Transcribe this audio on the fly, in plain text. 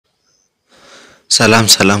ሰላም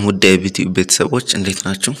ሰላም ውድ የዩቲዩብ ቤተሰቦች እንዴት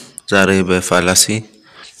ናችሁ? ዛሬ በፋላሲ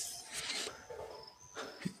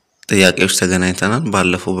ጥያቄዎች ተገናኝተናል።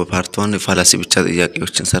 ባለፈው በፓርት 1 የፋላሲ ብቻ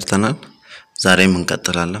ጥያቄዎችን ሰርተናል። ዛሬም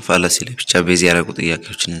እንቀጥላለን። ፋላሲ ላይ ብቻ ቤዝ ያደረጉ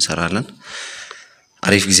ጥያቄዎችን እንሰራለን።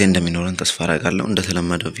 አሪፍ ጊዜ እንደሚኖረን ተስፋ አደርጋለሁ።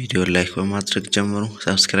 እንደተለመደው ቪዲዮ ላይክ በማድረግ ጀምሩ።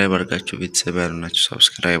 ሰብስክራይብ አድርጋችሁ ቤተሰብ ያሉናችሁ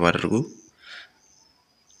ሰብስክራይብ አድርጉ።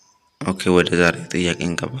 ኦኬ ወደ ዛሬ ጥያቄ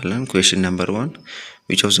እንገባለን። Question number 1.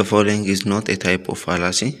 Which of the following is not a type of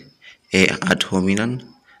fallacy? A. Ad hominem,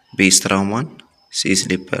 B. strawman, C.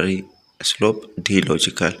 slippery slope, D.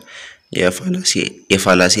 logical.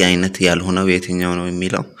 የፋላሲ አይነት ያልሆነው የትኛው ነው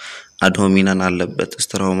የሚለው አድ ሆሚነም አለበት፣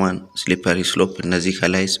 strawman፣ slippery slope እነዚህ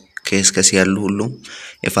ከላይ ከስከስ ያሉ ሁሉም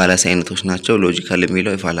የፋላሲ አይነቶች ናቸው። ሎጂካል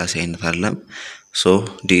የሚለው የፋላሲ አይነት አይደለም። So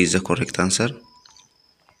D is the correct answer.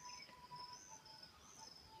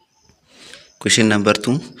 Question number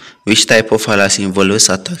 2. Which type of fallacy involves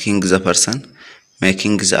attacking the person,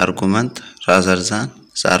 making the argument rather than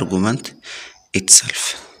the argument itself?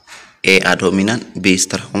 A. Ad hominem, B.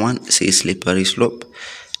 strawman, C. slippery slope,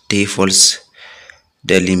 D. false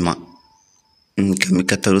dilemma.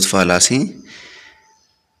 ከሚከተሉት ፋላሲ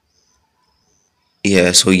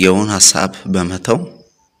የሰውየውን ሐሳብ በመተው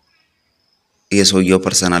የሰውየው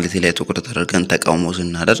ፐርሰናሊቲ ላይ ትኩረት አድርገን ተቃውሞ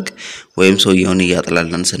ስናደርግ ወይም ሰውየውን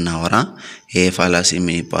ያጥላለን ስናወራ ይሄ ፋላሲ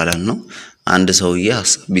ምን ይባላል ነው። አንድ ሰውዬ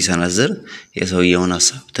ሐሳብ ቢሰነዝር የሰውየውን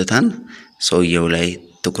ሐሳብ ትተን ሰውየው ላይ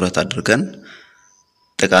ትኩረት አድርገን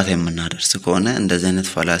ጥቃት የምናደርስ ከሆነ እንደዚህ አይነት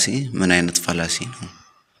ፋላሲ ምን አይነት ፋላሲ ነው?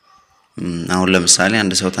 አሁን ለምሳሌ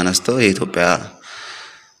አንድ ሰው ተነስቶ የኢትዮጵያ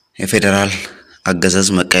የፌደራል አገዛዝ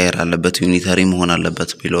መቀየር አለበት፣ ዩኒታሪ መሆን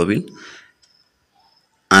አለበት ቢል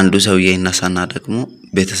አንዱ ሰውዬ እናሳና ደግሞ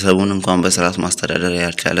ቤተሰቡን እንኳን በስርዓት ማስተዳደር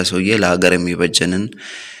ያልቻለ ሰውዬ ለሀገር የሚበጀንን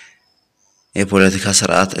የፖለቲካ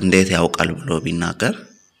ስርዓት እንዴት ያውቃል ብሎ ቢናገር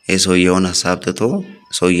የሰውየውን ሐሳብ ትቶ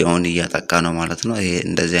ሰውየውን እያጠቃ ነው ማለት ነው። ይሄ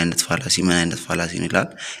እንደዚህ አይነት ፋላሲ ምን አይነት ፋላሲ ነው ይላል?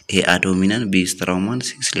 ኤ አድ ሆሚነም፣ ቢ strawman፣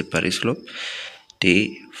 ሲ slippery slope፣ ዲ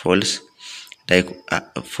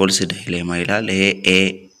ፎልስ ዳይሌማ ይላል። ይሄ ኤ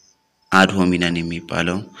አድ ሆሚነም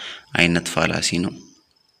የሚባለው አይነት ፋላሲ ነው።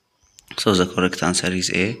 So the correct answer is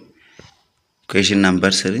A. Question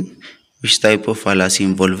number 3. Which type of fallacy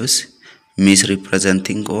involves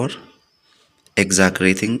misrepresenting or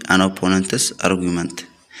exaggerating an opponent's argument?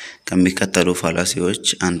 ከሚከተሉ ፋላሲዎች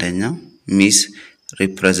አንደኛው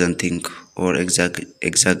misrepresenting or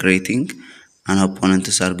exaggerating an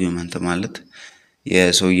opponent's argument ማለት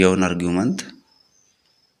የሰውየውን አርጊውመንት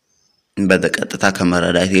በቀጥታ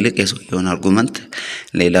ከመረዳት ይልቅ የሰውየውን አርጉመንት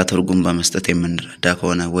ሌላ ትርጉም በመስጠት የምንረዳ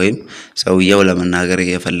ከሆነ ወይም ሰውየው ለመናገር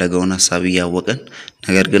የፈለገውን ሐሳብ ያወቀን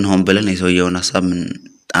ነገር ግን ሆን ብለን የሰውየውን ሐሳብ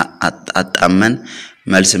አጣመን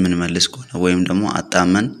መልስ ምን መልስ ከሆነ ወይም ደግሞ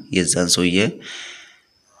አጣመን የዛን ሰውዬ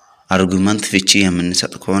አርጉመንት ፍቺ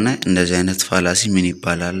የምንሰጥ ከሆነ እንደዚህ አይነት ፋላሲ ምን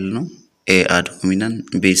ይባላል ነው? ኤ አድ ሆሚነም፣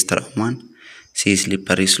 ቢ strawman፣ ሲ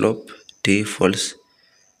slippery slope፣ ዲ false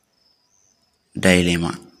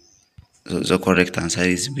dilemma. The correct answer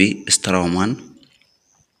is B. strawman.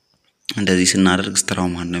 እንደዚህ ስናደርግ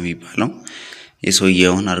strawman ነው የሚባለው።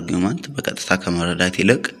 የሰውየውን አርጊውመንት በቀጥታ ከመረዳት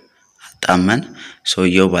ይልቅ አጣመን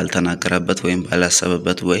ሰውየው ባልተናገረበት ወይም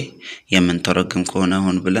ባላሰበበት ወይ የምንተረጉም ከሆነ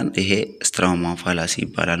ሆን ብለን ይሄ strawman ፋላሲ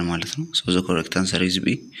ይባላል ማለት ነው። So the correct answer is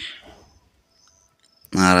B.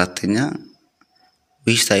 አራተኛ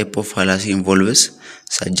which type of fallacy involves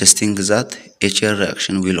suggesting that a chain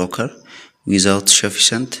reaction will occur without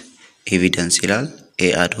sufficient evidence ይላል? A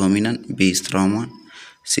ad hominem, B strawman፣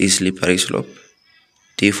 C slippery slope፣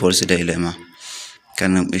 D false dilemma.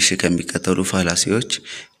 ከሚከተሉ ፋላሲዎች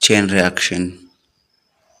ቼን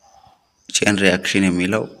ሪአክሽን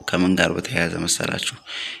የሚለው ከምን ጋር በተያያዘ መሰላችሁ?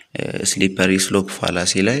 slippery slope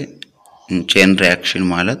ፋላሲ ላይ ቼን ሪአክሽን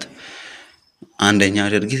ማለት አንደኛው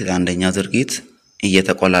ድርጊት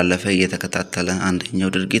እየተቆላለፈ እየተከታተለ አንደኛው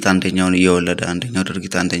ድርጊት አንደኛውን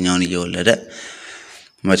እየወለደ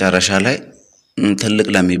መጨረሻ ላይ ትልቅ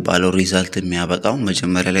ለሚባለው ሪዛልት የሚያበቃው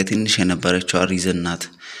መጀመሪያ ላይ ትንሽ የነበረችው ሪዝን ናት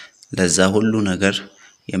ለዛ ሁሉ ነገር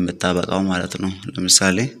የምታበቃው ማለት ነው።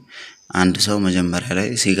 ለምሳሌ አንድ ሰው መጀመሪያ ላይ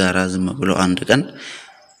ሲጋራ ዝም ብሎ አንድ ቀን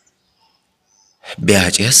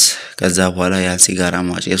ቢያጨስ ከዛ በኋላ ያ ሲጋራ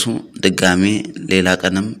ማጨሱ ድጋሚ ሌላ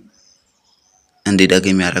ቀንም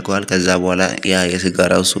እንዲደግም ያደርገዋል። ከዛ በኋላ ያ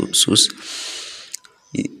የሲጋራው ሱስ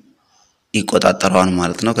ይቆጣጠራል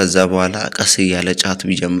ማለት ነው። ከዛ በኋላ ቀስ ያለ ጫት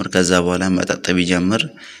ቢጀምር ከዛ በኋላ መጠጥ ቢጀምር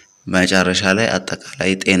መጨረሻ ላይ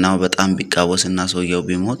አጠቃላይ ጤናው በጣም ቢቃወስና ሰውየው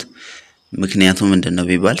ቢሞት ምክንያቱ ምንድነው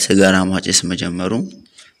ቢባል ሲጋራ ማጨስ መጀመሩ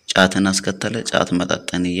ጫትን አስከተለ። ጫት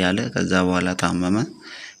መጠጥን ይያለ ከዛ በኋላ ታመመ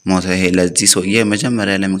ሞተ። ይሄ ለዚህ ሰውዬ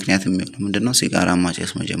መጀመሪያ ላይ ምክንያት የሚሆነው ምንድነው? ሲጋራ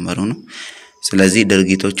ማጨስ መጀመሩ ነው። ስለዚህ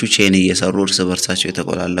ድርጊቶቹ ቼን እየሰሩ እርስ በርሳቸው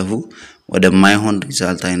የተቆላለፉ ወደማይሆን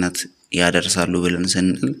ሪዛልት አይነት ያደርሳሉ ብለን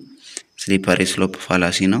ስንል slippery slope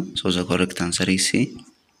fallacy ነው። so the correct answer is C።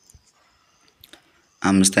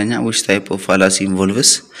 አምስተኛ which type of fallacy involves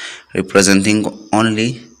representing only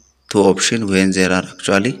two options when there are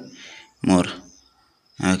actually more?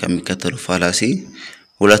 ከሚከተሉ ፋላሲ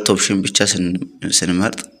ሁለት ኦፕሽን ብቻ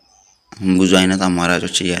ስንመርጥ ብዙ አይነት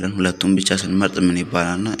አማራጮች እያለን ሁለቱም ብቻ ስንመርጥ ምን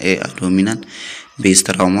ይባላልና A dominant B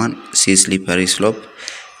strawman C slippery slope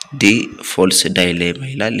D false dilemma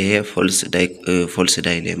ይላል። ይሄ false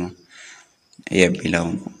dilemma የሚለው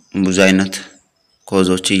ብዙ አይነት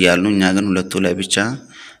ኮዞች እያሉ እኛ ግን ሁለቱ ላይ ብቻ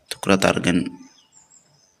ትኩረት አድርገን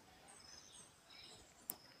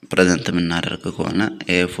ፕሬዘንት የምናደርግ ከሆነ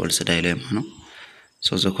ይሄ false dilemma ነው።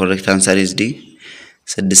 so the correct answer is D።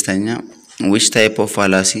 ስድስተኛ which type of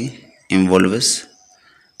fallacy involves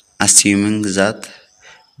assuming that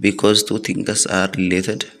because two things are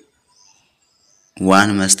related one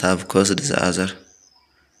must have caused the other?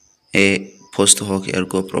 A post hoc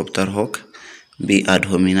ergo propter hoc B ad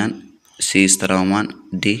hominem C strawman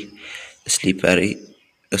D slippery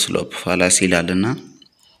slope fallacy ይላልና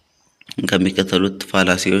ከሚከተሉት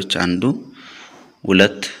ፋላሲዎች አንዱ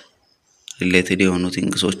ሁለት ሪሌትድ የሆኑ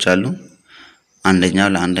ቲንግሶች አሉ አንደኛው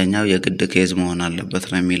ለአንደኛው የግድ ኬዝ መሆን አለበት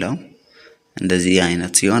ነው የሚለው እንደዚህ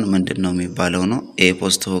አይነት ሲሆን ምንድነው የሚባለው ነው A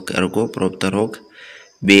post hoc ergo propter hoc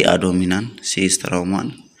B ad hominem C strawman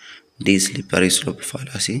D slippery slope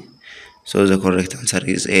fallacy so the correct answer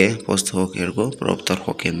is A post hoc ergo propter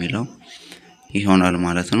hoc የሚለው ይሆናል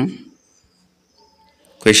ማለት ነው።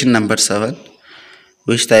 question number 7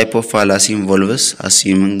 which type of fallacy involves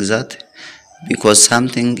assuming that because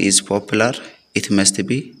something is popular it must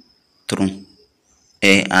be true?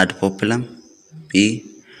 A ad populum B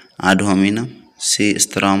ad hominem C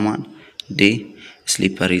strawman D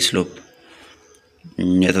slippery slope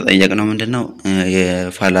የተጠየቅነው ምንድነው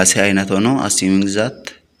የፋላሲ አይነት ሆኖ assuming that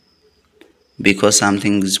because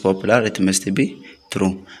something is popular it must be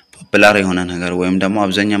true ፖፑላር የሆነ ነገር ወይም ደግሞ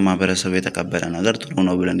አብዛኛው ማህበረሰብ የተቀበለ ነገር ጥሩ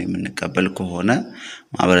ነው ብለን የምንቀበል ከሆነ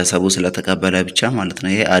ማህበረሰቡ ስለተቀበለ ብቻ ማለት ነው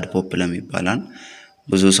ይሄ ad populum ይባላል።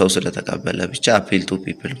 ብዙ ሰው ስለተቀበለ ብቻ appeal to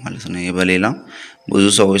people ማለት ነው። የበሌላው ብዙ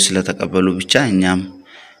ሰዎች ስለተቀበሉ ብቻ እኛም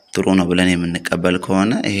ጥሩ ነው ብለን የምንቀበል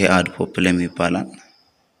ከሆነ ይሄ ad populum ይባላል።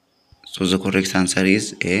 so the correct answer is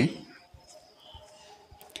A።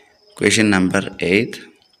 question number 8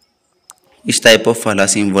 which type of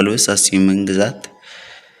fallacy involves assuming that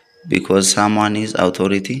because someone is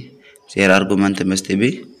authority their argument must be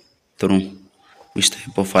true? which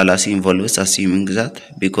type of fallacy involves assuming that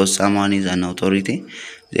because someone is an authority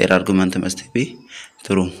their argument must be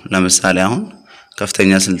true? ለምሳሌ አሁን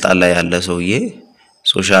ከፍተኛ ስልጣን ላይ ያለ ሰውዬ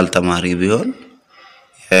ሶሻል ተማሪ ቢሆን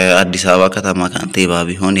አዲስ አበባ ከተማ ካንቲባ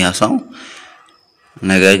ቢሆን ያ ሰው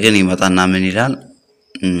ነገር ግን ይመጣና ምን ይላል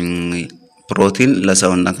ፕሮቲን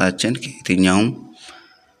ለሰውነታችን ከየትኛውም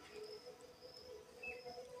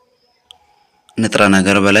ንጥረ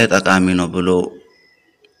ነገር በላይ ጠቃሚ ነው ብሎ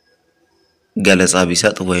ገለጻ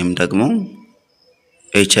ቢሰጥ ወይም ደግሞ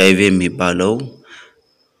HIV የሚባለው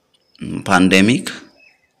ፓንደሚክ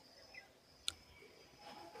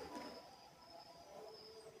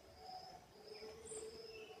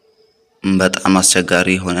በጣም አስቸጋሪ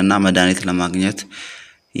ሆነና መድኃኒት ለማግኘት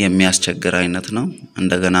የሚያስቸግር አይነት ነው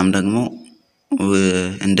እንደገናም ደግሞ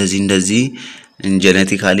እንደዚህ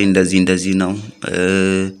ጄኔቲካሊ እንደዚህ ነው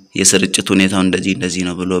የስርጭት ሁኔታው እንደዚህ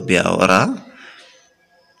ነው ብሎ ቢያወራ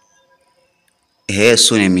ይሄ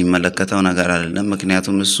እሱን የሚመለከተው ነገር አይደለም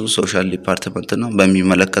ምክንያቱም እሱ ሶሻል ዲፓርትመንት ነው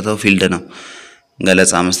በሚመለከተው ፊልድ ነው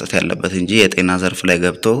ገለጻ መስጠት ያለበት እንጂ የጤና ዘርፍ ላይ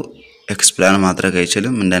ገብቶ ኤክስፕሌን ማድረግ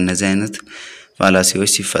አይችልም። እንደነዚህ አይነት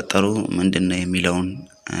ፋላሲዎች ሲፈጠሩ ምንድነው የሚለውን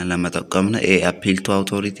ለመጠቆም ነው A appeal to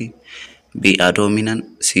authority B ad hominem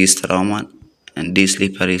C strawman D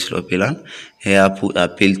slippery slope ይላል። ይሄ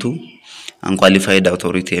appeal to unqualified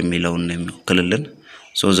authority የሚለውን ነው የሚወክልልን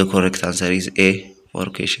so the correct answer is A for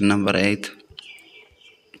question number 8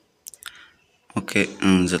 okay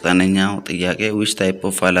ዘጠነኛው ጥያቄ which type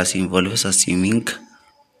of fallacy involves assuming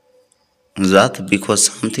that because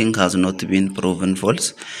something has not been proven false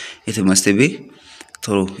it must be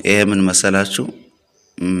true? ይሄ ምን መሰላችሁ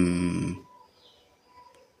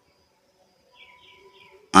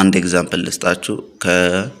አንድ ኤግዛምፕል ልስጣችሁ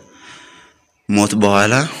ከሞት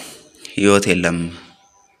በኋላ ህይወት የለም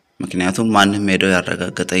ምክንያቱም ማንንም ሄዶ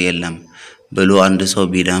ያረጋገጠ የለም ብሎ አንድ ሰው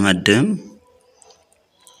ቢደመድም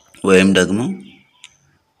ወይም ደግሞ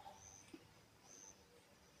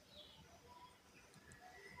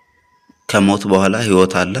ከሞት በኋላ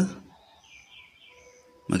ህይወት አለ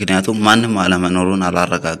ምክንያቱም ማንንም አለመኖሩን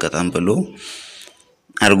አላረጋገጠም ብሎ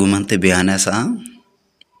አርጉመንት ቢያነሳ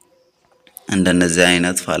እንደነዚህ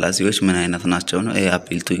አይነት ፋላሲዎች ምን አይነት ናቸው ነው? ኤ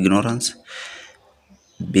አፒል ቱ ኢግኖራንስ፣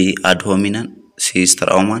 ቢ አድ ሆሚነም፣ ሲ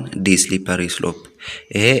ስትራውማን፣ ዲ ስሊፐሪ ስሎፕ።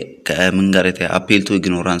 ይሄ ከምን ጋር አፒል ቱ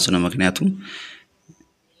ኢግኖራንስ ነው። ምክንያቱም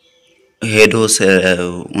ሄዶ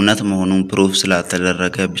እውነት መሆኑን ፕሩፍ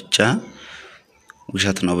ስላልተደረገ ብቻ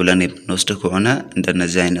ውሸት ነው ብለን የምንወስድ ከሆነ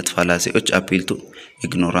እንደነዚህ አይነት ፋላሲዎች አፒል ቱ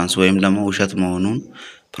ኢግኖራንስ ወይም ደግሞ ውሸት መሆኑን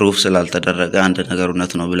ፕሩፍ ስላልተደረገ አንድ ነገር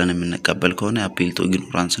እውነት ነው ብለን የምንቀበል ከሆነ አፒል ቱ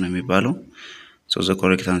ኢግኖራንስ ነው የሚባለው። ሶ ዘ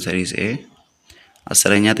ኮሬክት አንሰር ኢዝ ኤ።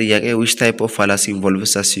 አስረኛ ጥያቄ which type of fallacy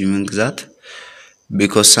involves assuming that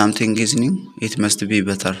because something is new it must be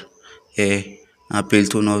better? A appeal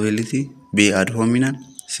to novelty, B ad hominem,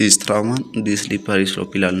 C strawman, D slippery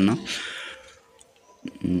slope ይላል ነው።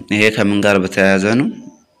 ይሄ ከምን ጋር በተያያዘ ነው?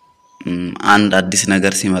 አንድ አዲስ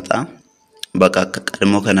ነገር ሲመጣ በቃ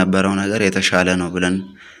ቀድሞ ከነበረው ነገር የተሻለ ነው ብለን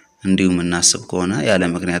እንዲሁ የምናስብ ከሆነ ያለ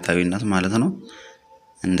ምክንያታዊነት ማለት ነው።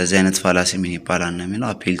 እንደዚህ አይነት ፋላሲ ምን ይባላል ነው የሚለው?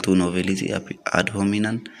 አፒል ቱ ኖቬሊቲ፣ አድ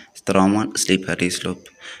ሆሚነም፣ ስትራውማን፣ ስሊፐሪ ስሎፕ።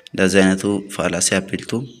 እንደዚህ አይነቱ ፋላሲ አፒል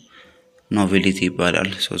ቱ ኖቬሊቲ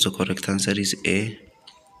ይባላል። ሶ ዘ ኮሬክት አንሰር ኢዝ ኤ።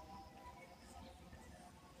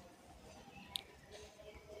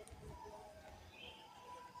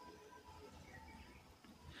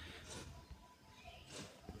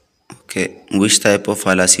 Okay, which type of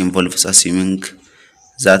fallacy involves assuming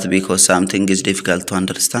that because something is difficult to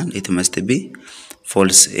understand it must be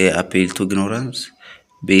false? A appeal to ignorance,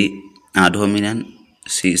 B ad hominem,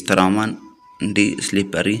 C strawman, D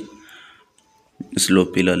slippery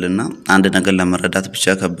slope ይላልና አንድ ነገር ለመረዳት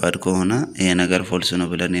ብቻ ከባድ ከሆነ ይሄ ነገር ፎልስ ነው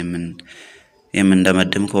ብለን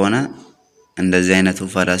የምንደመድም ከሆነ እንደዚህ አይነቱ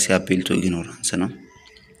ፋላሲ አፒል ቱ ኢግኖራንስ ነው።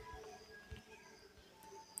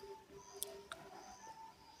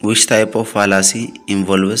 Which type of fallacy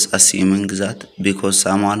involves assuming that because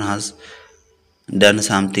someone has done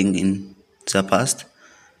something in the past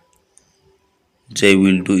they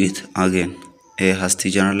will do it again? A hasty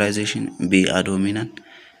generalization, B ad hominem,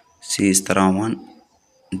 C strawman,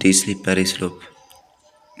 D slippery slope.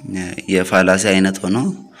 የፋላሲ አይነት ሆኖ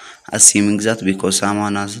assuming that because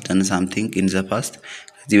someone has done something in the past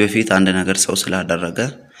ከዚህ በፊት አንድ ነገር ሰው ስላደረገ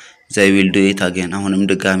they will do it again አሁንም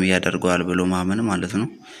ድጋሚ ያደርጋል ብሎ ማመን ማለት ነው።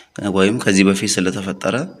 ወይም ከዚህ በፊት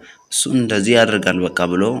ስለተፈጠረ እሱ እንደዚህ ያደርጋል በቃ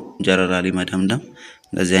ብሎ ጀነራሊ መደምደም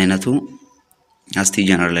እንደዚህ አይነቱ hasty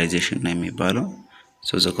generalization ነው የሚባለው።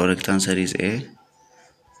 So the correct answer is A.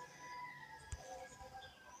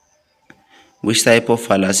 Which type of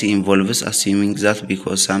fallacy involves assuming that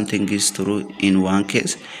because something is true in one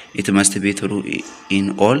case it must be true in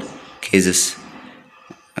all cases?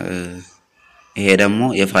 ይሄ ደግሞ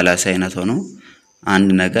የፋላሲ አይነት ሆኖ አንድ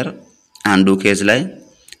ነገር አንዱ ኬዝ ላይ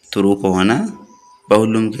ትሩ ከሆነ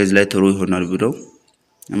በሁሉም ኬዝ ላይ ትሩ ይሆናል ብሎ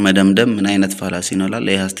መደምደም ምን አይነት ፋላሲ ነው ላል?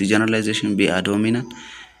 ይሄ hasty generalization፣ B ad hominem፣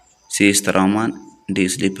 C strawman፣ D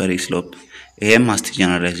slippery slope። ይሄም hasty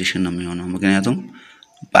generalization ነው የሚሆነው ምክንያቱም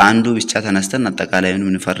በአንዱ ብቻ ተነስተን አጠቃላይውን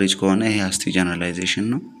ምንፈርጅ ከሆነ ይሄ hasty generalization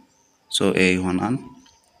ነው። ሶ ኤ ይሆናል።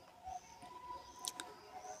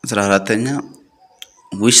 14ኛ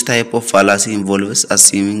which type of fallacy involves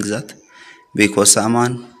assuming that because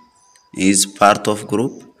someone is part of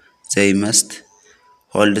group they must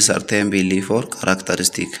hold certain belief or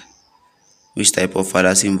characteristic? Which type of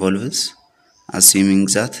fallacy involves assuming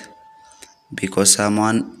that because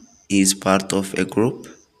someone is part of a group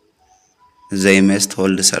they must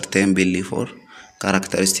hold certain belief or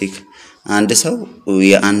characteristic? አንድ ሰው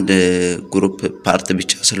የአንድ ግሩፕ ፓርት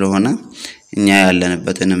ብቻ ስለሆነ እኛ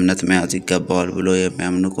ያለንበትን እምነት መያዝ ይገባዋል ብሎ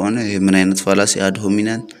የሚያምኑ ከሆነ ምን አይነት ፋላሲ? አድ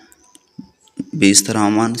ሆሚነም፣ ቢ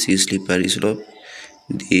ስትራውማን፣ ሲ ስሊፐሪ ስሎፕ፣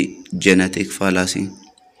 ዲ ጄኔቲክ ፋላሲ።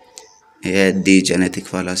 ዲ ጄኔቲክ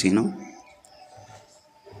ፋላሲ ነው።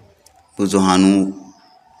 ብዙሃኑ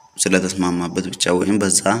ስለተስማማበት ብቻ ወይም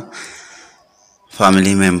በዛ ፋሚሊ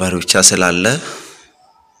ሜምበር ብቻ ስላለ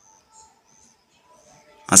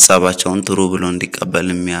ሐሳባቸውን ትሩ ብሎ እንዲቀበል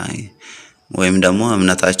ወይም ደግሞ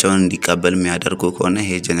እምነታቸውን እንዲቀበል የሚያደርጉ ከሆነ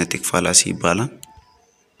ይሄ ጄኔቲክ ፋላሲ ይባላል።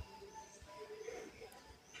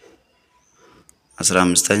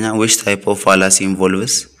 15ኛ which type of fallacy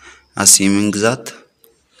involves assuming that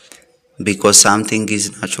because something is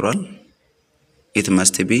natural it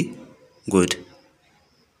must be good?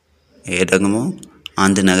 ይሄ ደግሞ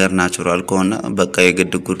አንድ ነገር ናቹራል ከሆነ በቃ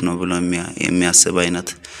የግድ ጉድ ነው ብሎ የሚያስብ አይነት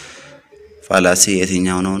ፋላሲ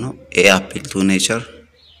የትኛው ነው? ኤ አፒል ቱ ኔቸር፣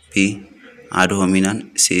 ቢ ad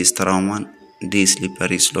hominem, C strawman, D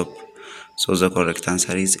slippery slope. So the correct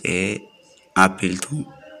answer is A appeal to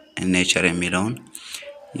nature የሚለውን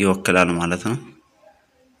ይወክላል ማለት ነው።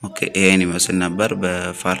 ኦኬ ይሄን ይመስል ነበር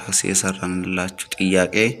በፋላሲ የሰራንላችሁ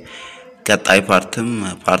ጥያቄ። ቀጣይ ፓርትም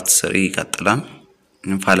ፓርት 3 ይቀጥላል።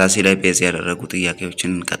 ፋላሲ ላይ ቤዝ ያደረጉ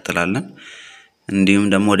ጥያቄዎችን እንቀጥላለን። እንዲሁም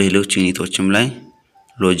ደግሞ ሌሎች ዩኒቶችም ላይ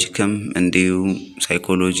ሎጂክም እንዲሁ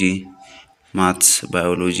ሳይኮሎጂ፣ ማትስ፣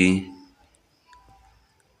 ባዮሎጂ፣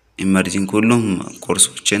 ኢመርጂንግ ሁሉም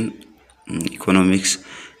ኮርሶችን ኢኮኖሚክስ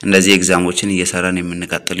እንደዚህ ኤግዛሞችን እየሰራን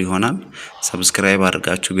የምንቀጥል ይሆናል። ሰብስክራይብ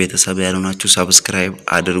አድርጋችሁ ቤተሰብ ያልሆናችሁ ሰብስክራይብ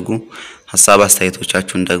አድርጉ። ሐሳብ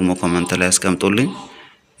አስተያየቶቻችሁን ደግሞ ኮሜንት ላይ አስቀምጡልኝ።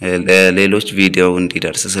 ለሌሎች ቪዲዮ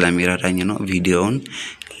እንዲደርስ ስለሚረዳኝ ነው። ቪዲዮውን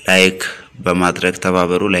ላይክ በማድረግ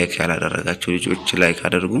ተባበሩ። ላይክ ያላደረጋችሁ ልጆች ላይክ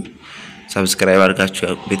አድርጉ። ሰብስክራይብ አድርጋችሁ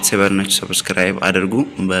ቤተሰብ ያልሆናችሁ ሰብስክራይብ አድርጉ።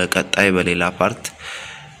 በቀጣይ በሌላ ፓርት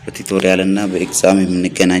በቱቶሪያል እና በኤግዛም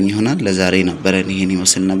የምንገናኝ ይሆናል። ለዛሬ ነበረን ይሄን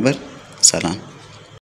ይመስል ነበር። ሰላም።